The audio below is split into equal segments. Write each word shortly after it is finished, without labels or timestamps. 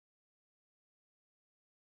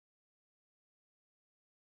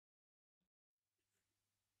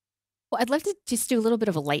Well, I'd love to just do a little bit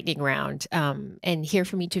of a lightning round and hear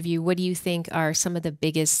from each of you. What do you think are some of the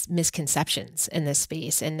biggest misconceptions in this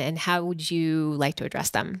space, and how would you like to address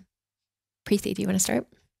them? Preeti, do you want to start?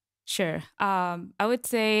 Sure. I would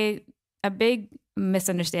say a big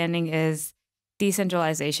misunderstanding is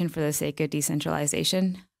decentralization for the sake of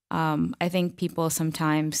decentralization. I think people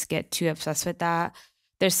sometimes get too obsessed with that.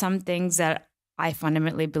 There's some things that I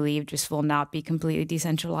fundamentally believe just will not be completely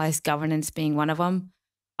decentralized, governance being one of them.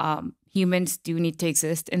 Humans do need to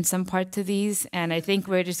exist in some parts of these, and I think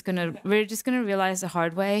we're just gonna realize the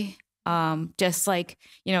hard way. Just like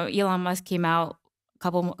Elon Musk came out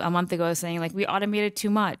a month ago saying like we automated too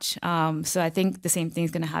much. So I think the same thing's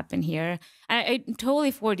going to happen here. I'm totally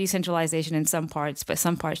for decentralization in some parts, but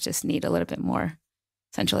some parts just need a little bit more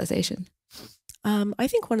centralization. I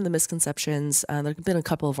think one of the misconceptions, there have been a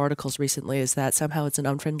couple of articles recently, is that somehow it's an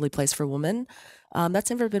unfriendly place for women. That's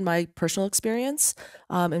never been my personal experience.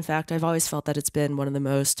 In fact, I've always felt that it's been one of the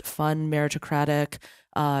most fun, meritocratic,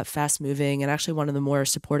 fast moving, and actually one of the more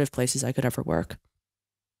supportive places I could ever work.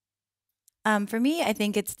 For me, I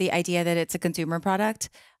think it's the idea that it's a consumer product,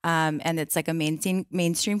 and it's like a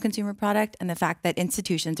mainstream consumer product, and the fact that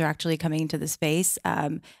institutions are actually coming into the space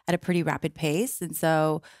at a pretty rapid pace. And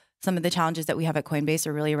so some of the challenges that we have at Coinbase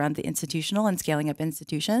are really around the institutional and scaling up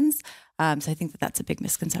institutions. So I think that that's a big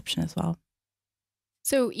misconception as well.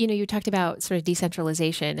 So, you talked about sort of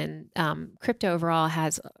decentralization, and crypto overall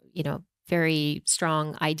has, very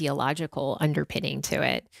strong ideological underpinning to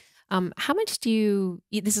it. How much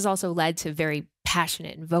this has also led to very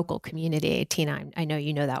passionate and vocal community. Tina, I know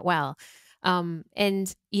you know that well.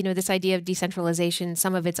 And, this idea of decentralization,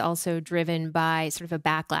 some of it's also driven by sort of a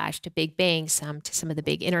backlash to big banks, to some of the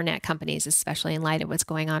big internet companies, especially in light of what's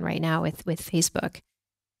going on right now with Facebook.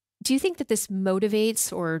 Do you think that this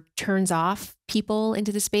motivates or turns off people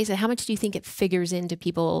into the space? And how much do you think it figures into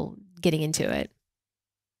people getting into it?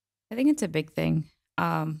 I think it's a big thing.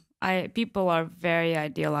 People are very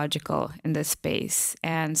ideological in this space,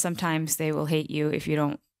 and sometimes they will hate you if you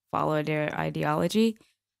don't follow their ideology.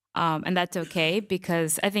 And that's okay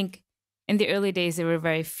because I think in the early days there were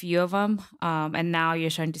very few of them, and now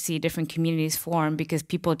you're starting to see different communities form because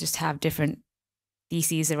people just have different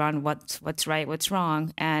theses around what's right, what's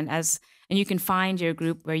wrong, and you can find your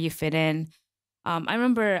group where you fit in. I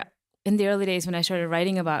remember in the early days when I started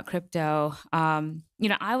writing about crypto,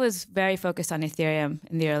 I was very focused on Ethereum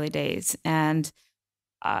in the early days, and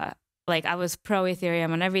like I was pro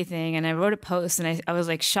Ethereum and everything. And I wrote a post, and I was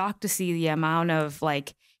like shocked to see the amount of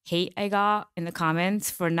like hate I got in the comments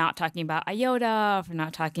for not talking about IOTA, for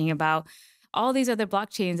not talking about all these other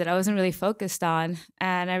blockchains that I wasn't really focused on.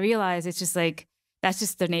 And I realized it's just like that's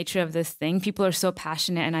just the nature of this thing. People are so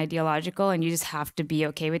passionate and ideological, and you just have to be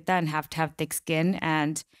okay with that and have to have thick skin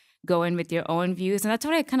and go in with your own views. And that's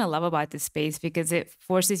what I kind of love about this space because it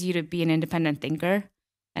forces you to be an independent thinker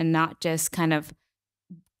and not just kind of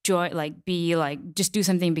just do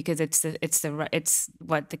something because it's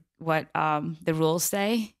what the rules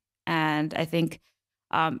say. And I think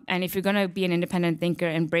and if you're going to be an independent thinker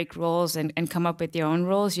and break rules and come up with your own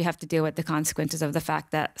rules, you have to deal with the consequences of the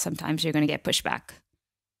fact that sometimes you're going to get pushback.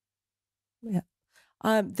 Yeah.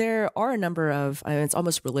 There are a number of, it's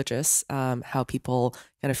almost religious, how people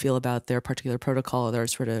kind of feel about their particular protocol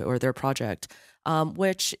or their project,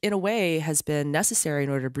 which in a way has been necessary in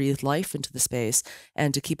order to breathe life into the space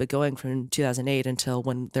and to keep it going from 2008 until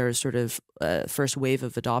when there's sort of first wave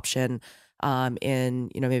of adoption in,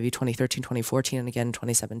 maybe 2013, 2014, and again in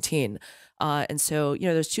 2017. And so,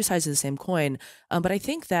 there's two sides of the same coin. But I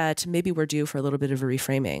think that maybe we're due for a little bit of a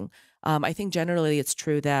reframing. I think generally it's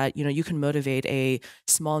true that, you can motivate a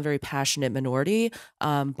small and very passionate minority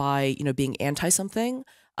by, being anti something.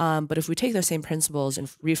 But if we take those same principles and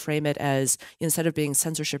reframe it as instead of being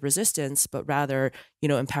censorship resistance, but rather,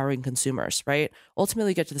 empowering consumers, right?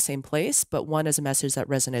 Ultimately get to the same place, but one as a message that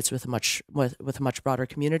resonates with a much broader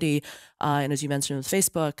community. And as you mentioned with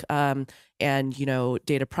Facebook, and,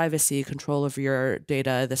 data privacy, control over your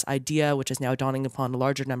data, this idea, which is now dawning upon a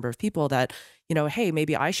larger number of people that, hey,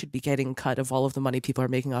 maybe I should be getting cut of all of the money people are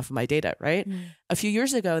making off of my data, right? Mm. A few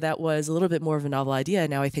years ago, that was a little bit more of a novel idea.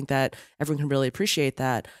 Now I think that everyone can really appreciate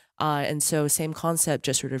that. And so same concept,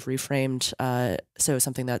 just sort of reframed. So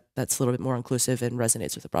something that's a little bit more inclusive and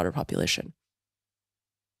resonates with the broader population.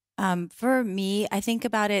 For me, I think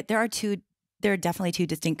about it, there are two there are definitely two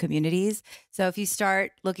distinct communities. So if you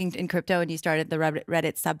start looking in crypto and you start at the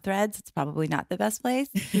Reddit subthreads, it's probably not the best place.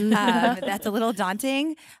 That's a little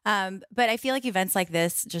daunting. But I feel like events like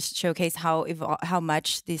this just showcase how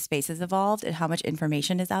much the space has evolved and how much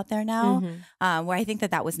information is out there now, where I think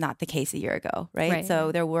that was not the case a year ago, right?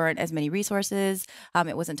 So there weren't as many resources.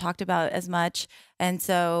 It wasn't talked about as much. And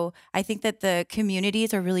so I think that the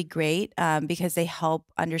communities are really great because they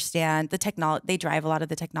help understand the technology. They drive a lot of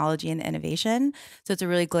the technology and the innovation. So it's a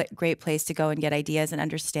really great place to go and get ideas and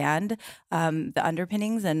understand the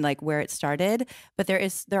underpinnings and like where it started. But there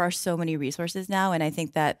are so many resources now. And I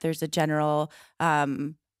think that there's a general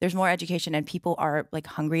there's more education and people are like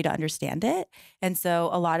hungry to understand it. And so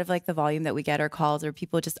a lot of like the volume that we get are calls or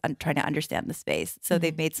people just trying to understand the space. So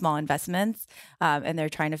they've made small investments and they're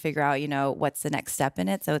trying to figure out, what's the next step in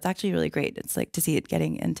it. So it's actually really great. It's like to see it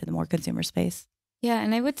getting into the more consumer space. Yeah,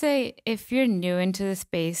 and I would say if you're new into the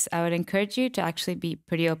space, I would encourage you to actually be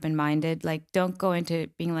pretty open-minded. Like, don't go into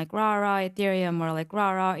being like rah Ethereum or like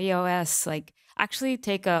rah EOS. Like, actually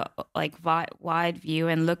take a wide view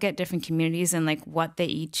and look at different communities and like what they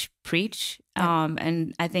each preach.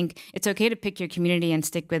 And I think it's okay to pick your community and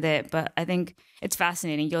stick with it, but I think it's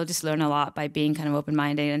fascinating. You'll just learn a lot by being kind of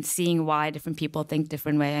open-minded and seeing why different people think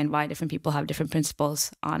different way and why different people have different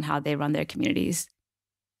principles on how they run their communities.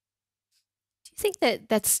 Do you think that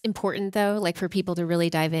that's important, though, like for people to really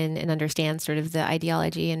dive in and understand sort of the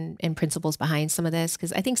ideology and principles behind some of this?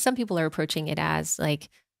 Because I think some people are approaching it as like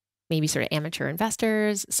maybe sort of amateur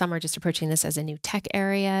investors. Some are just approaching this as a new tech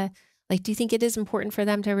area. Like, do you think it is important for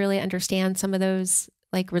them to really understand some of those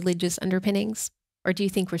like religious underpinnings? Or do you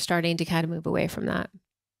think we're starting to kind of move away from that?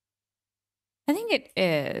 I think it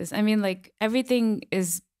is. I mean, like everything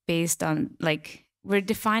is based on like we're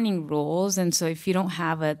defining rules. And so if you don't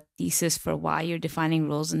have a thesis for why you're defining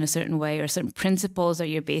rules in a certain way or certain principles that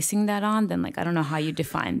you're basing that on, then like, I don't know how you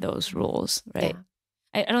define those rules, right?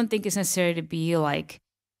 Yeah. I don't think it's necessary to be like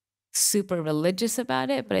super religious about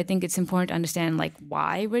it, but I think it's important to understand like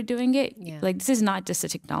why we're doing it. Yeah. Like this is not just a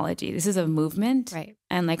technology. This is a movement. Right.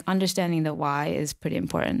 And like understanding the why is pretty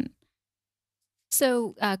important.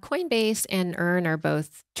 So Coinbase and Earn are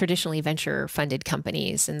both traditionally venture-funded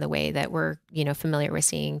companies in the way that we're, familiar with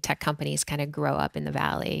seeing tech companies kind of grow up in the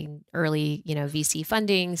valley, early, VC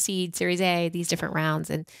funding, seed, Series A, these different rounds.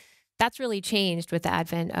 And that's really changed with the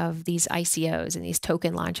advent of these ICOs and these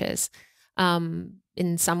token launches.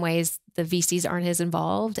 In some ways, the VCs aren't as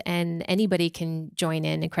involved and anybody can join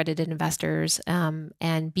in, accredited investors,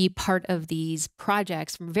 and be part of these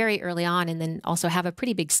projects from very early on and then also have a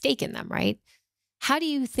pretty big stake in them, right? How do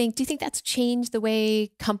you think that's changed the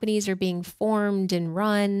way companies are being formed and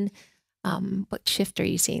run? What shift are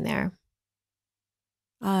you seeing there?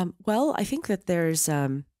 Well, I think that there's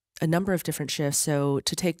a number of different shifts. So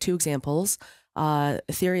to take two examples,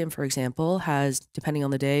 Ethereum, for example, has, depending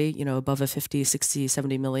on the day, above a 50, 60,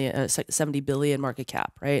 70 billion market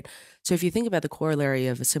cap, right? So if you think about the corollary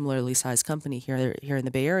of a similarly sized company here in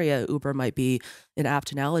the Bay Area, Uber might be an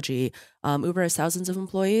apt analogy. Uber has thousands of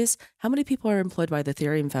employees. How many people are employed by the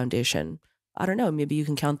Ethereum Foundation? I don't know. Maybe you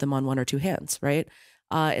can count them on one or two hands, right?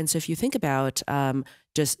 And so if you think about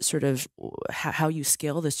just sort of how you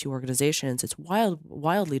scale those two organizations, it's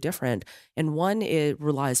wildly different. And one, it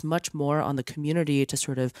relies much more on the community to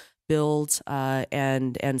sort of build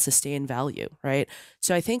and sustain value, right?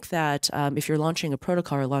 So I think that if you're launching a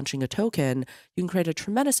protocol or launching a token, you can create a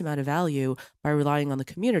tremendous amount of value by relying on the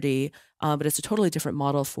community, but it's a totally different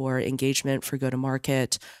model for engagement, for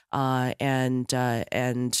go-to-market, and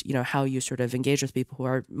how you sort of engage with people who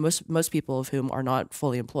are most people of whom are not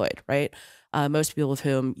fully employed, right? Most people of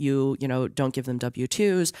whom you don't give them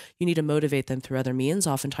W-2s. You need to motivate them through other means,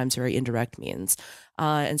 oftentimes very indirect means.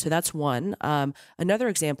 And so that's one. Another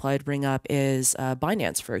example I'd bring up is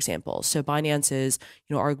Binance, for example. So Binance is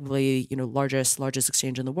arguably largest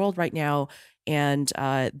exchange in the world right now, and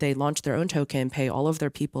they launched their own token, pay all of their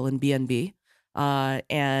people in BNB.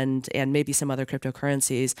 And maybe some other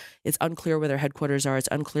cryptocurrencies. It's unclear where their headquarters are. It's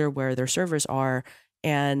unclear where their servers are.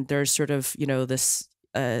 And there's sort of this.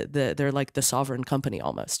 They're like the sovereign company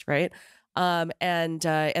almost, right? And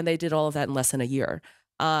they did all of that in less than a year.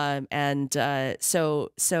 So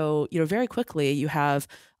very quickly you have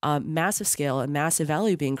massive scale and massive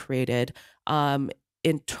value being created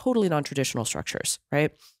in totally non-traditional structures,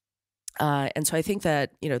 right? And so I think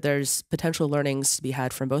that there's potential learnings to be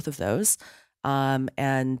had from both of those, and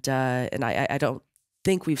I don't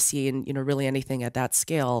think we've seen really anything at that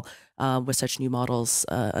scale with such new models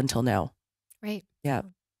until now. Right. Yeah.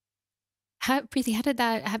 Preeti,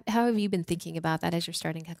 how have you been thinking about that as you're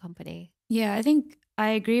starting a company? Yeah, I think I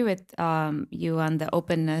agree with you on the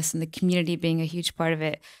openness and the community being a huge part of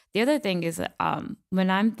it. The other thing is when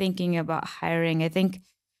I'm thinking about hiring, I think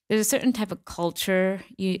there's a certain type of culture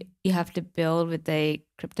you have to build with a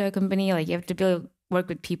crypto company. Like you have to work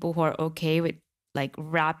with people who are okay with like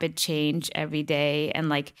rapid change every day and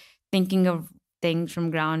like thinking of things from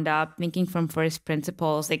ground up, thinking from first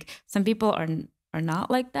principles. Like some people are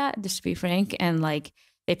not like that, just to be frank, and like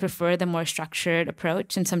they prefer the more structured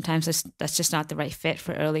approach, and sometimes that's just not the right fit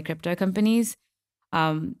for early crypto companies.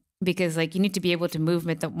 Because like you need to be able to move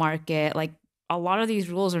with the market. Like a lot of these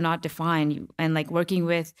rules are not defined, and like working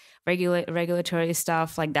with regulatory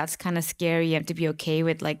stuff, like that's kind of scary. You have to be okay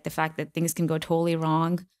with like the fact that things can go totally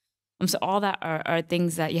wrong. So all that are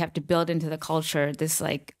things that you have to build into the culture. This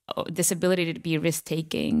ability to be risk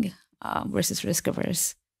taking versus risk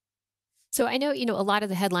averse. So I know, a lot of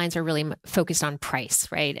the headlines are really focused on price,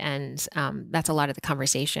 right? And that's a lot of the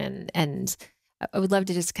conversation. And I would love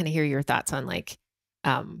to just kind of hear your thoughts on like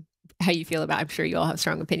how you feel about. I'm sure you all have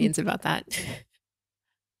strong opinions about that.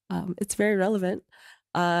 It's very relevant.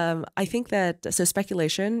 I think that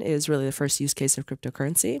speculation is really the first use case of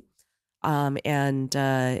cryptocurrency. And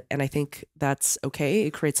I think that's okay.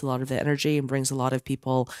 It creates a lot of the energy and brings a lot of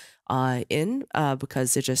people in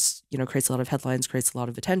because it just creates a lot of headlines, creates a lot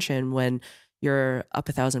of attention when you're up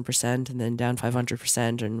 1,000% and then down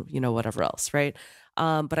 500% and whatever else, right?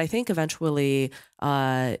 But I think eventually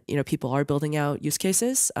people are building out use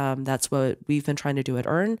cases. That's what we've been trying to do at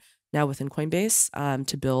Earn now within Coinbase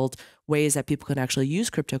to build ways that people can actually use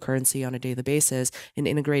cryptocurrency on a daily basis and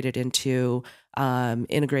integrate it into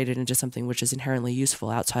something which is inherently useful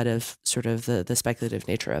outside of sort of the speculative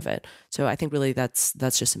nature of it. So I think really that's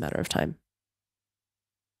just a matter of time.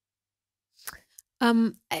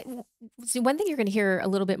 So one thing you're going to hear a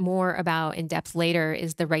little bit more about in depth later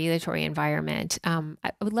is the regulatory environment.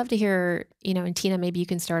 I would love to hear, and Tina, maybe you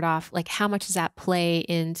can start off, like how much does that play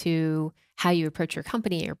into how you approach your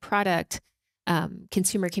company, your product,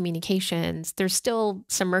 consumer communications? There's still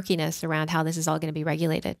some murkiness around how this is all going to be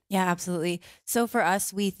regulated. Yeah, absolutely. So for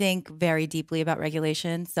us, we think very deeply about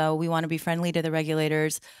regulation. So we want to be friendly to the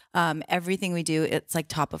regulators. Everything we do, it's like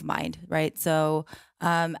top of mind, right? So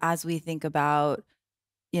as we think about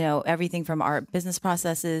everything from our business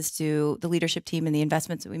processes to the leadership team and the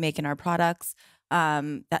investments that we make in our products,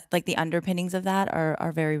 that like the underpinnings of that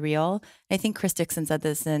are very real. I think Chris Dixon said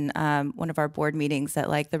this in one of our board meetings that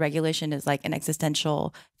like the regulation is like an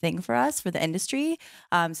existential thing for us, for the industry.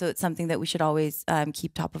 So it's something that we should always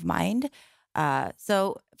keep top of mind.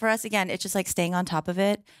 So for us, again, it's just like staying on top of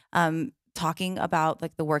it. Talking about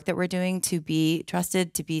like the work that we're doing to be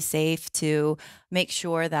trusted, to be safe, to make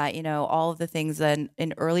sure that all of the things in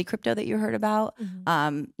early crypto that you heard about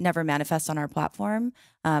never manifest on our platform.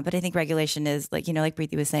 But I think regulation is like like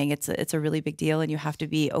Preethi was saying, it's a really big deal, and you have to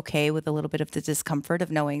be okay with a little bit of the discomfort of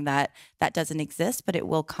knowing that that doesn't exist, but it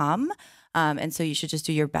will come. And so you should just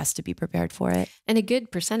do your best to be prepared for it. And a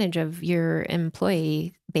good percentage of your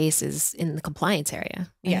employee base is in the compliance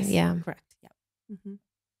area. Yes. Yeah. Correct. Yeah. Mm-hmm.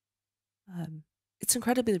 It's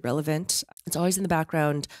incredibly relevant. It's always in the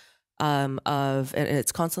background and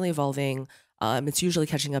it's constantly evolving. It's usually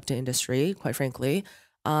catching up to industry, quite frankly.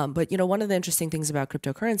 But one of the interesting things about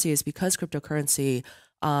cryptocurrency is because cryptocurrency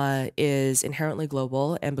is inherently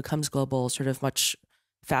global and becomes global sort of much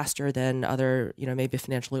faster than other, maybe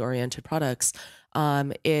financially oriented products.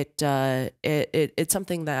 It's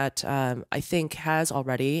something that I think has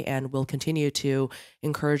already and will continue to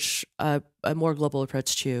encourage a more global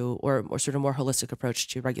approach to, or sort of more holistic approach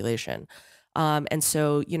to regulation. And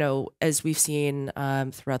so, as we've seen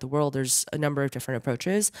throughout the world, there's a number of different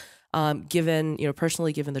approaches.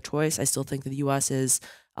 Personally, given the choice, I still think that the U.S. is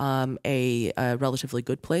a relatively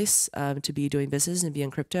good place to be doing business and be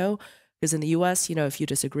in crypto. Because in the U.S., if you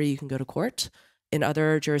disagree, you can go to court. In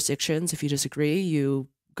other jurisdictions, if you disagree, you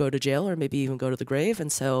go to jail or maybe even go to the grave.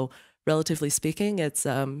 And so, relatively speaking, it's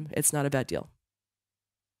not a bad deal.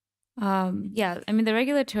 Yeah, I mean, the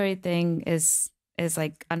regulatory thing is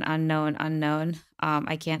like an unknown.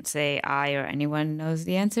 I can't say I or anyone knows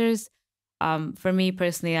the answers. For me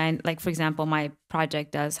personally, for example, my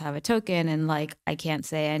project does have a token, and like I can't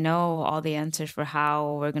say I know all the answers for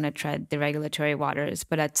how we're going to tread the regulatory waters,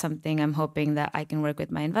 but that's something I'm hoping that I can work with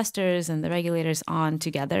my investors and the regulators on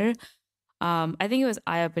together. I think it was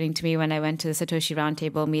eye-opening to me when I went to the Satoshi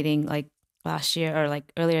Roundtable meeting like last year or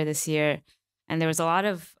like earlier this year, and there was a lot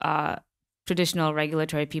of traditional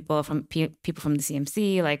regulatory people from the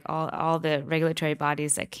CMC, like all the regulatory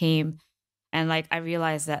bodies that came. And like I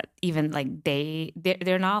realized that even like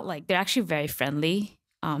they're not like, they're actually very friendly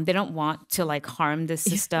They don't want to like harm the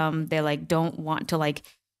system. They like don't want to like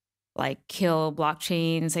kill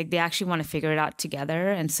blockchains. Like they actually want to figure it out together.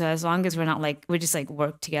 And so as long as we're not like, we just like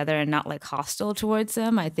work together and not like hostile towards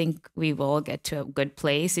them, I think we will get to a good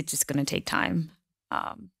place. It's just going to take time.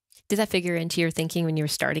 Did that figure into your thinking when you were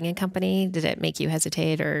starting a company? Did it make you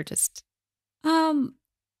hesitate or just?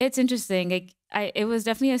 It's interesting. Like, it was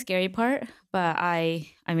definitely a scary part, but I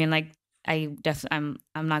mean, like, I'm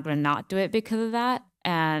not going to not do it because of that.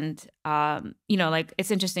 And, you know, like, it's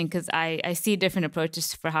interesting because I see different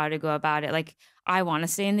approaches for how to go about it. Like, I want to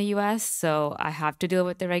stay in the US, so I have to deal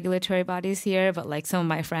with the regulatory bodies here. But like some of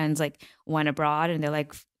my friends like went abroad and they're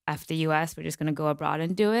like, F the US, we're just going to go abroad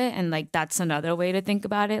and do it. And like, that's another way to think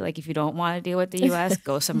about it. Like, if you don't want to deal with the US,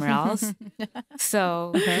 go somewhere else.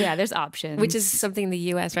 So yeah, there's options. Which is something the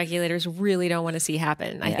US regulators really don't want to see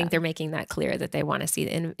happen. I think they're making that clear that they want to see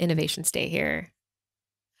the innovation stay here.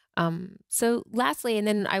 So lastly, and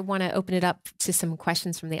then I want to open it up to some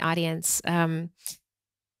questions from the audience.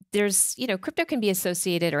 There's, you know, crypto can be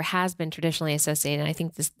associated or has been traditionally associated. And I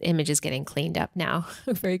think this image is getting cleaned up now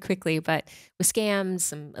very quickly, but with scams,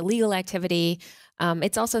 some illegal activity.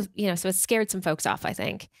 It's also, you know, so it's scared some folks off, I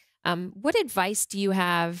think. What advice do you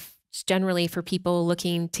have generally for people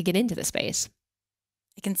looking to get into the space?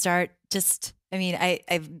 I can start just, I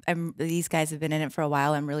mean, these guys have been in it for a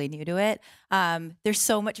while. I'm really new to it. There's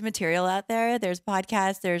so much material out there. There's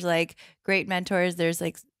podcasts, there's like great mentors. There's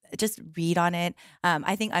like, just read on it.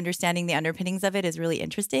 I think understanding the underpinnings of it is really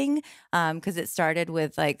interesting because it started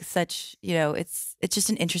with like such, you know, it's just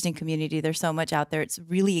an interesting community. There's so much out there. It's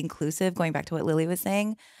really inclusive, going back to what Lily was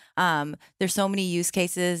saying. There's so many use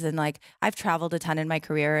cases, and like I've traveled a ton in my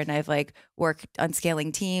career, and I've like worked on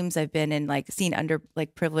scaling teams. I've been in like seen under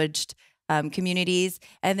like privileged communities,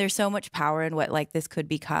 and there's so much power in what like this could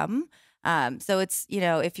become. So it's, you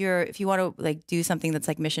know, if you want to like do something that's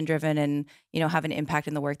like mission driven and, you know, have an impact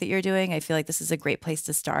in the work that you're doing, I feel like this is a great place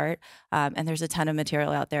to start. And there's a ton of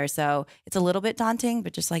material out there. So it's a little bit daunting,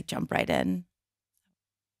 but just like jump right in.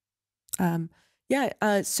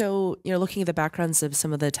 So, you know, looking at the backgrounds of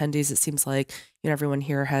some of the attendees, it seems like, you know, everyone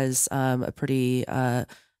here has a pretty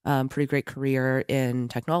great career in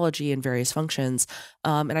technology and various functions.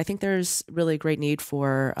 And I think there's really a great need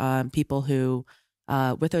for people who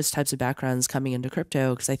with those types of backgrounds coming into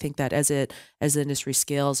crypto, because I think that as the industry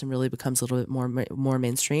scales and really becomes a little bit more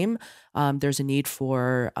mainstream, there's a need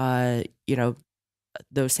for you know,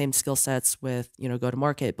 those same skill sets with, you know, go to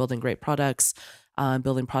market, building great products,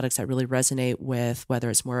 building products that really resonate with whether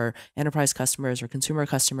it's more enterprise customers or consumer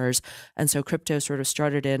customers. And so crypto sort of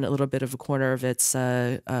started in a little bit of a corner of its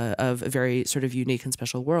of a very sort of unique and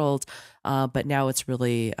special world, but now it's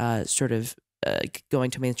really sort of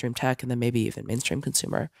going to mainstream tech and then maybe even mainstream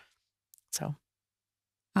consumer. So,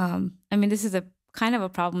 I mean, this is a kind of a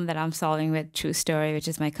problem that I'm solving with TruStory, which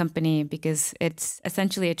is my company, because it's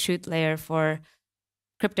essentially a truth layer for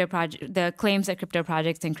crypto project, the claims that crypto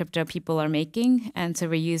projects and crypto people are making. And so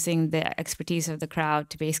we're using the expertise of the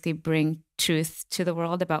crowd to basically bring truth to the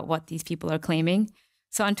world about what these people are claiming.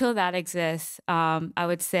 So until that exists, I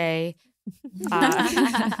would say,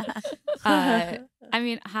 I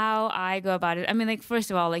mean, how I go about it. I mean, like,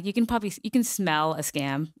 first of all, like you can smell a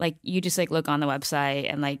scam. Like you just like look on the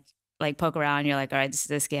website and like poke around. You're like, all right, this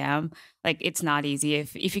is a scam. Like it's not easy.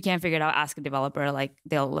 If you can't figure it out, ask a developer. Like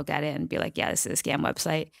they'll look at it and be like, yeah, this is a scam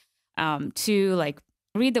website. To like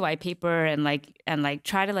read the white paper and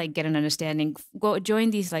try to like get an understanding. Go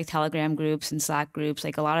join these like Telegram groups and Slack groups.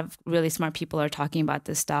 Like a lot of really smart people are talking about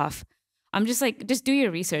this stuff. I'm just like, just do your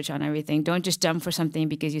research on everything. Don't just jump for something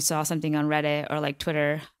because you saw something on Reddit or like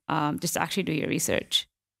Twitter. Just actually do your research.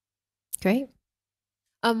 Great.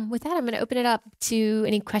 With that, I'm going to open it up to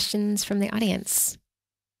any questions from the audience.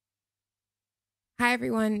 Hi,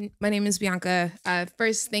 everyone. My name is Bianca.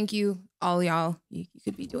 First, thank you, all y'all. You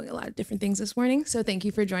could be doing a lot of different things this morning, so thank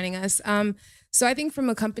you for joining us. So I think from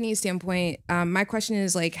a company standpoint, my question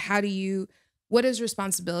is like, what does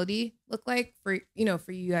responsibility look like for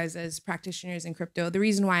you guys as practitioners in crypto? The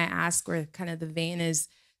reason why I ask, or kind of the vein, is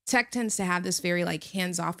tech tends to have this very like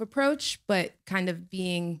hands-off approach, but kind of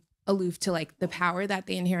being aloof to like the power that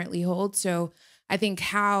they inherently hold. So I think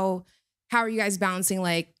how are you guys balancing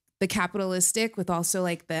like the capitalistic with also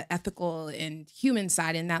like the ethical and human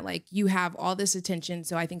side, in that like you have all this attention.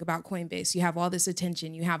 So I think about Coinbase, you have all this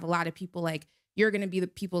attention, you have a lot of people, like you're going to be the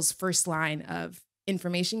people's first line of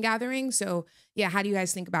information gathering. So yeah, how do you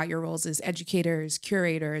guys think about your roles as educators,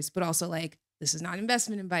 curators, but also like, this is not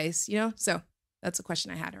investment advice, you know? So that's a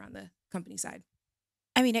question I had around the company side.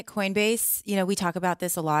 I mean, at Coinbase, we talk about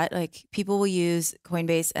this a lot. Like people will use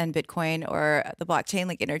Coinbase and Bitcoin or the blockchain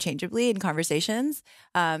like interchangeably in conversations.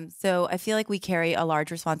 So I feel like we carry a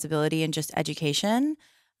large responsibility in just education.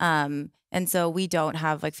 And so we don't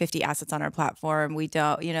have like 50 assets on our platform. We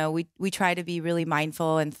don't, we try to be really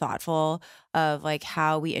mindful and thoughtful of like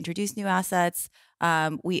how we introduce new assets.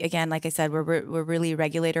 We, again, like I said, we're really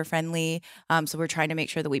regulator friendly. So we're trying to make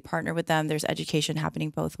sure that we partner with them. There's education happening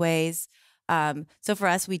both ways. So for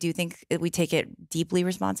us, we do think we take it deeply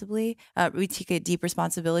responsibly. We take a deep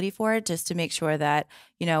responsibility for it just to make sure that,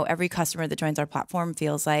 every customer that joins our platform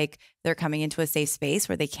feels like they're coming into a safe space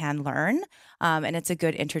where they can learn. And it's a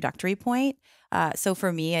good introductory point. So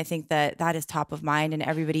for me, I think that is top of mind, and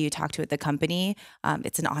everybody you talk to at the company,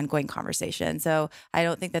 it's an ongoing conversation. So I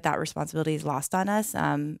don't think that responsibility is lost on us.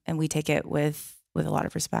 And we take it with a lot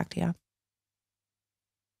of respect. Yeah.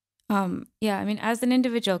 Yeah, I mean, as an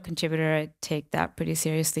individual contributor, I take that pretty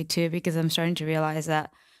seriously too, because I'm starting to realize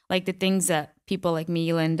that like the things that people like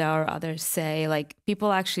me, Linda, or others say, like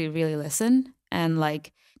people actually really listen, and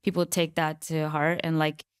like people take that to heart. And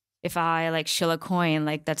like if I like shill a coin,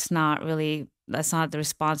 like that's not the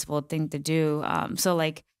responsible thing to do. So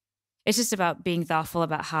like it's just about being thoughtful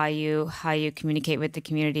about how you communicate with the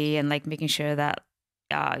community, and like making sure that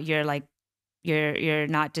you're like you're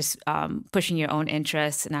not just pushing your own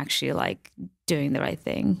interests, and actually like doing the right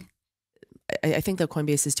thing. I think that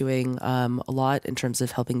Coinbase is doing a lot in terms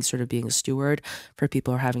of helping sort of being a steward for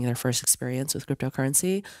people who are having their first experience with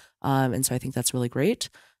cryptocurrency. And so I think that's really great.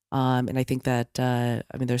 And I think that,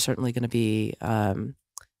 there's certainly going to be a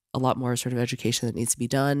lot more sort of education that needs to be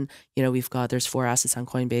done. There's 4 assets on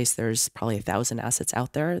Coinbase. There's probably 1,000 assets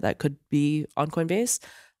out there that could be on Coinbase.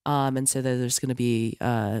 And so there's going to be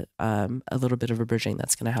a little bit of a bridging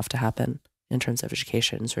that's going to have to happen in terms of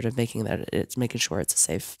education, sort of making sure it's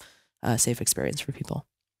a safe experience for people.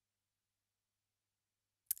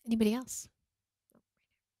 Anybody else?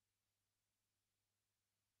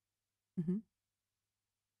 Mm-hmm.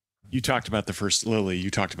 Lily, you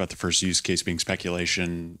talked about the first use case being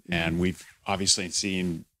speculation, and we've obviously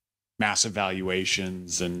seen massive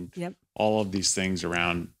valuations and all of these things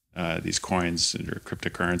around these coins or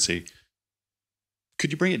cryptocurrency.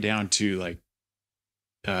 Could you bring it down to like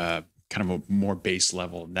kind of a more base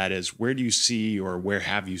level? And that is, where do you see, or where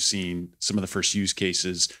have you seen some of the first use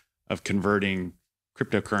cases of converting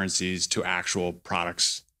cryptocurrencies to actual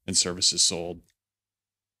products and services sold?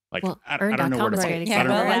 Like, well, I don't know where to right.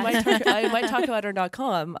 start. I might talk about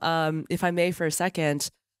earn.com if I may for a second.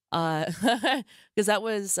 Because that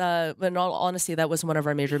was, in all honesty, that was one of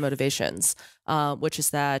our major motivations, which is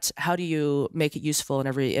that how do you make it useful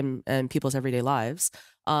in people's everyday lives?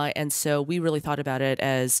 And so we really thought about it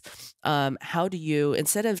as how do you,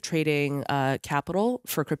 instead of trading capital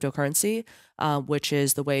for cryptocurrency, which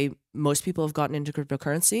is the way most people have gotten into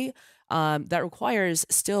cryptocurrency, that requires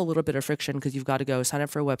still a little bit of friction, because you've got to go sign up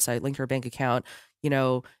for a website, link your bank account,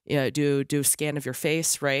 do a scan of your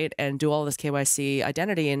face, right? And do all this KYC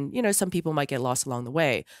identity. And, some people might get lost along the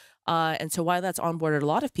way. And so while that's onboarded a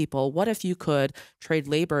lot of people, what if you could trade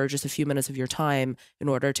labor, just a few minutes of your time, in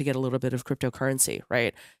order to get a little bit of cryptocurrency,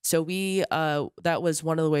 right? So that was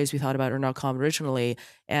one of the ways we thought about earn.com originally.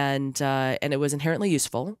 And it was inherently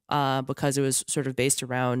useful because it was sort of based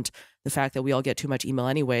around the fact that we all get too much email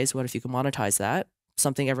anyways. What if you can monetize that?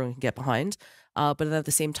 Something everyone can get behind. But at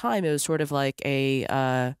the same time, it was sort of like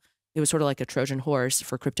a Trojan horse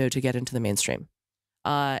for crypto to get into the mainstream.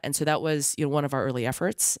 And so that was, one of our early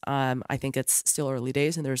efforts. I think it's still early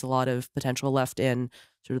days, and there's a lot of potential left in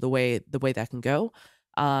sort of the way that can go.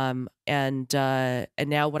 And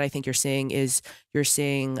now what I think you're seeing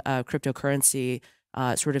cryptocurrency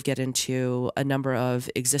sort of get into a number of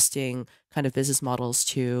existing kind of business models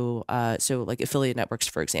so like affiliate networks,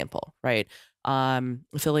 for example, right?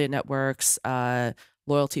 Affiliate networks,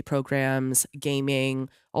 loyalty programs, gaming,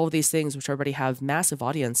 all of these things which already have massive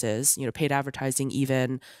audiences, paid advertising,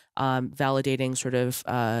 even validating sort of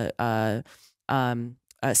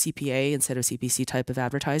CPA instead of CPC type of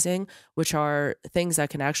advertising, which are things that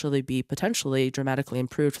can actually be potentially dramatically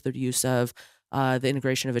improved through the use of the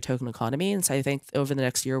integration of a token economy. And so I think over the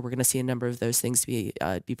next year, we're going to see a number of those things be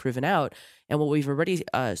proven out. And what we've already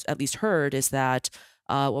at least heard is that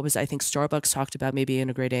I think Starbucks talked about maybe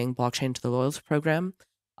integrating blockchain to the loyalty program.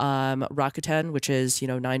 Rakuten, which is,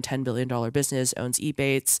 $9-10 billion business, owns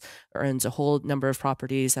Ebates, owns a whole number of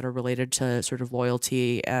properties that are related to sort of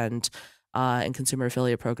loyalty and consumer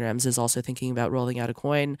affiliate programs, is also thinking about rolling out a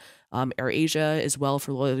coin. AirAsia as well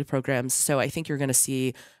for loyalty programs. So I think you're going to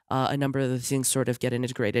see a number of the things sort of get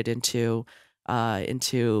integrated into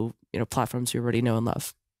platforms we already know and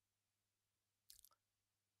love.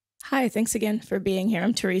 Hi, thanks again for being here.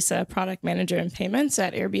 I'm Teresa, product manager in payments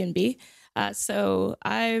at Airbnb. So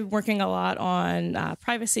I'm working a lot on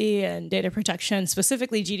privacy and data protection,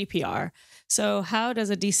 specifically GDPR. So how does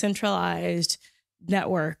a decentralized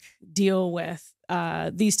network deal with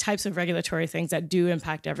these types of regulatory things that do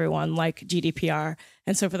impact everyone, like GDPR?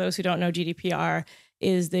 And so for those who don't know, GDPR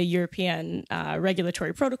is the European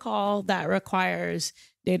regulatory protocol that requires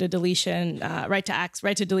data deletion, right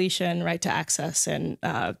to deletion, right to access, and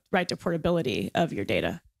right to portability of your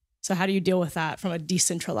data. So how do you deal with that from a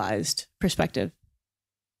decentralized perspective?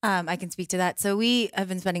 I can speak to that. So we have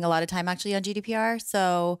been spending a lot of time actually on GDPR.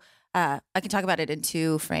 So I can talk about it in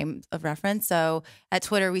two frames of reference. So at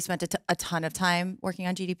Twitter, we spent a ton of time working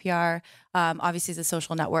on GDPR. Obviously, as a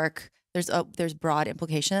social network, there's broad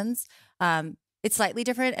implications. It's slightly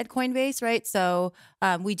different at Coinbase, right? So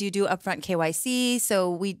we do upfront KYC.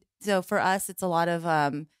 So for us, it's a lot of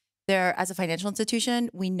as a financial institution,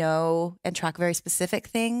 we know and track very specific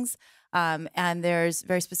things. And there's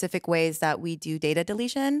very specific ways that we do data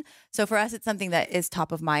deletion. So for us, it's something that is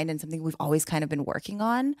top of mind and something we've always kind of been working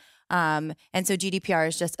on. And so GDPR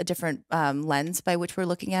is just a different lens by which we're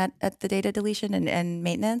looking at the data deletion and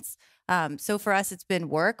maintenance. So for us, it's been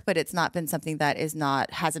work, but it's not been something that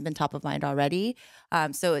hasn't been top of mind already.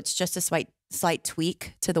 So it's just a slight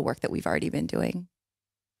tweak to the work that we've already been doing.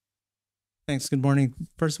 Thanks. Good morning.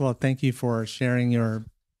 First of all, thank you for sharing your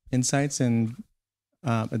insights and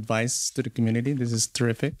advice to the community. This is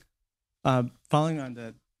terrific. Following on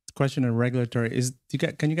the question of regulatory,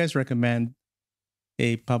 can you guys recommend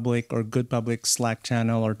a public or good public Slack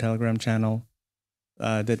channel or Telegram channel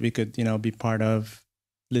that we could, be part of,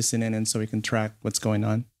 listen in, and so we can track what's going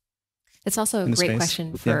on? It's also a great space.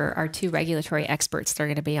 question for our two regulatory experts. They're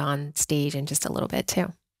going to be on stage in just a little bit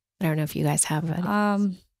too. I don't know if you guys have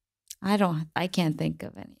any. I can't think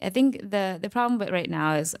of any. I think the problem with right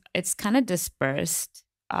now is it's kind of dispersed.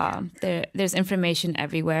 There's information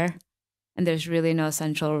everywhere, and there's really no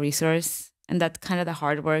central resource. And that's kind of the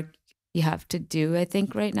hard work you have to do, I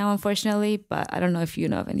think, right now, unfortunately. But I don't know if you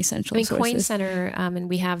know of any central sources. Coin Center, and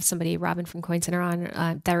we have somebody, Robin from Coin Center,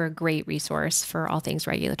 on. They're a great resource for all things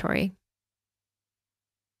regulatory.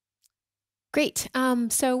 Great.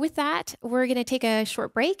 So with that, we're going to take a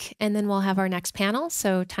short break, and then we'll have our next panel.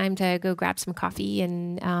 So time to go grab some coffee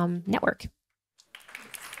and network.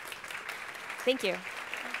 Thank you.